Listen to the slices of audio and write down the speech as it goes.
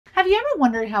Have you ever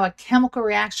wondered how a chemical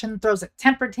reaction throws a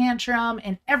temper tantrum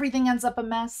and everything ends up a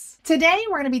mess? Today,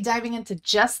 we're going to be diving into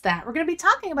just that. We're going to be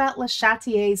talking about Le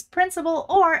Chatelier's principle,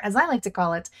 or as I like to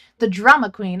call it, the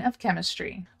drama queen of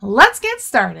chemistry. Let's get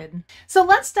started. So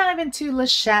let's dive into Le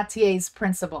Chatelier's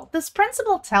principle. This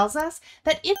principle tells us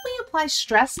that if we apply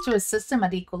stress to a system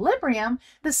at equilibrium,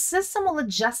 the system will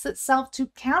adjust itself to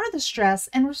counter the stress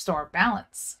and restore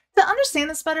balance. To understand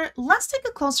this better, let's take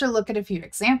a closer look at a few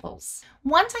examples.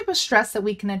 One type of stress that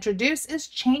we can introduce is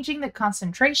changing the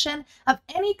concentration of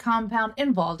any compound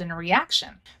involved in a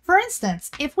reaction. For instance,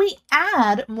 if we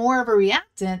add more of a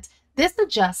reactant, this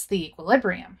adjusts the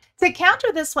equilibrium. To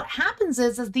counter this, what happens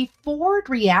is the forward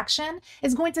reaction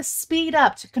is going to speed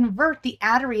up to convert the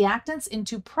added reactants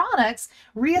into products,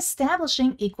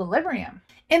 reestablishing equilibrium.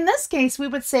 In this case, we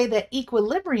would say that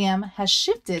equilibrium has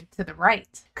shifted to the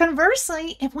right.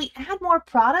 Conversely, if we add more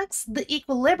products, the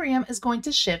equilibrium is going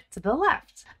to shift to the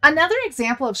left. Another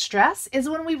example of stress is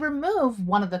when we remove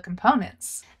one of the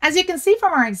components. As you can see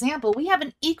from our example, we have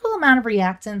an equal amount of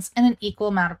reactants and an equal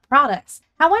amount of products.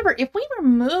 However, if we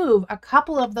remove a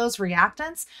couple of those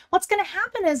reactants, what's going to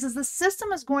happen is the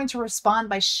system is going to respond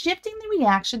by shifting the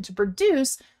reaction to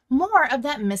produce more of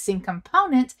that missing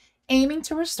component, aiming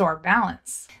to restore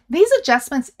balance. These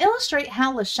adjustments illustrate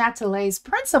how Le Chatelier's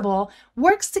principle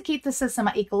works to keep the system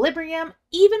at equilibrium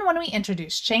even when we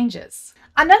introduce changes.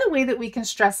 Another way that we can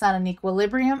stress out an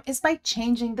equilibrium is by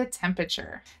changing the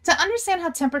temperature. To understand how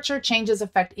temperature changes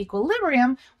affect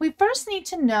equilibrium, we first need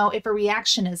to know if a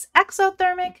reaction is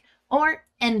exothermic or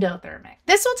endothermic.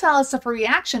 This will tell us if a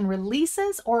reaction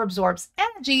releases or absorbs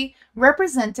energy,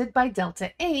 represented by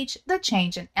delta H, the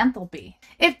change in enthalpy.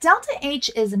 If delta H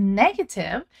is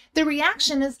negative, the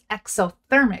reaction is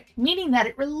exothermic, meaning that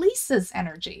it releases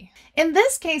energy. In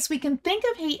this case, we can think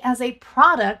of heat as a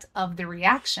product of the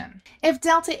reaction. If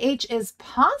delta H is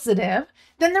positive,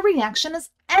 then the reaction is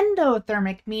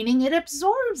endothermic, meaning it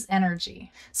absorbs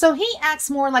energy. So heat acts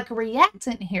more like a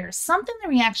reactant here, something the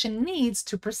reaction needs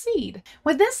to proceed.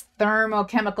 With this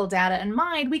thermochemical data in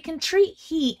mind, we can treat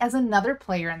heat as another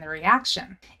player in the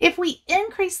reaction. If we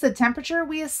increase the temperature,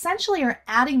 we essentially are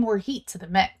adding more heat to the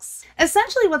mix.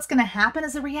 Essentially, what's going to happen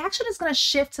is the reaction is going to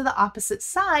shift to the opposite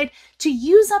side to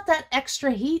use up that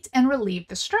extra heat and relieve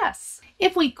the stress.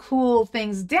 If we cool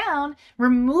things down,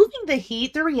 removing the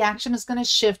heat, the reaction is going to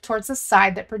shift towards the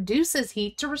side that produces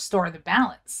heat to restore the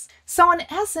balance. So in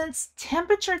essence,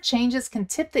 temperature changes can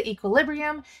tip the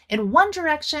equilibrium in one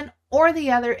direction or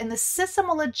the other, and the system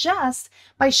will adjust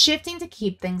by shifting to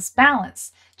keep things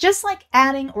balanced, just like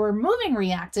adding or removing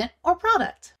reactant or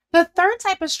product. The third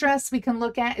type of stress we can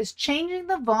look at is changing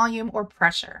the volume or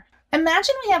pressure.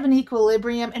 Imagine we have an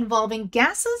equilibrium involving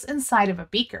gases inside of a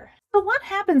beaker. So what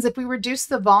happens if we reduce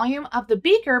the volume of the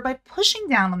beaker by pushing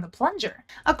down on the plunger?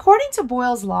 According to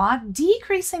Boyle's law,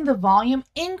 decreasing the volume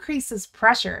increases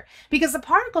pressure because the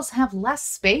particles have less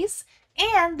space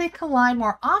and they collide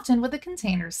more often with the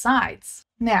container's sides.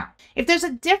 Now, if there's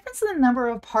a difference in the number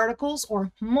of particles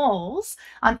or moles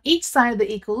on each side of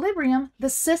the equilibrium,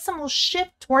 the system will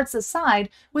shift towards the side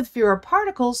with fewer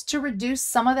particles to reduce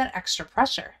some of that extra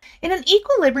pressure. In an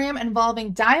equilibrium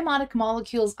involving diamotic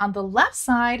molecules on the left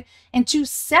side and two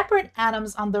separate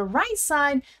atoms on the right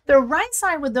side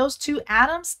with those two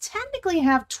atoms technically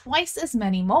have twice as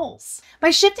many moles. By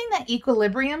shifting that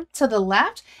equilibrium to the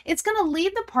left, it's going to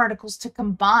lead the particles to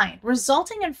combine,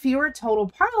 resulting in fewer total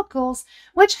particles,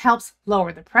 which helps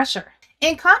lower the pressure.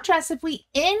 In contrast, if we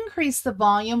increase the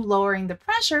volume, lowering the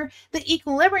pressure, the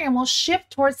equilibrium will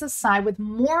shift towards the side with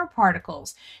more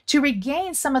particles to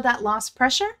regain some of that lost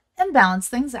pressure and balance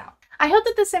things out. I hope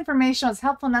that this information was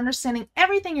helpful in understanding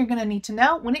everything you're going to need to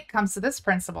know when it comes to this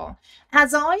principle.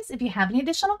 As always, if you have any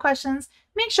additional questions,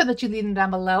 make sure that you leave them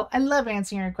down below. I love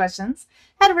answering your questions.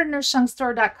 Head over to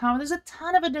nursecheungstore.com. There's a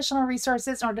ton of additional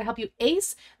resources in order to help you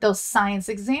ace those science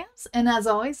exams. And as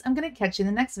always, I'm going to catch you in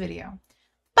the next video.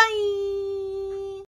 Bye!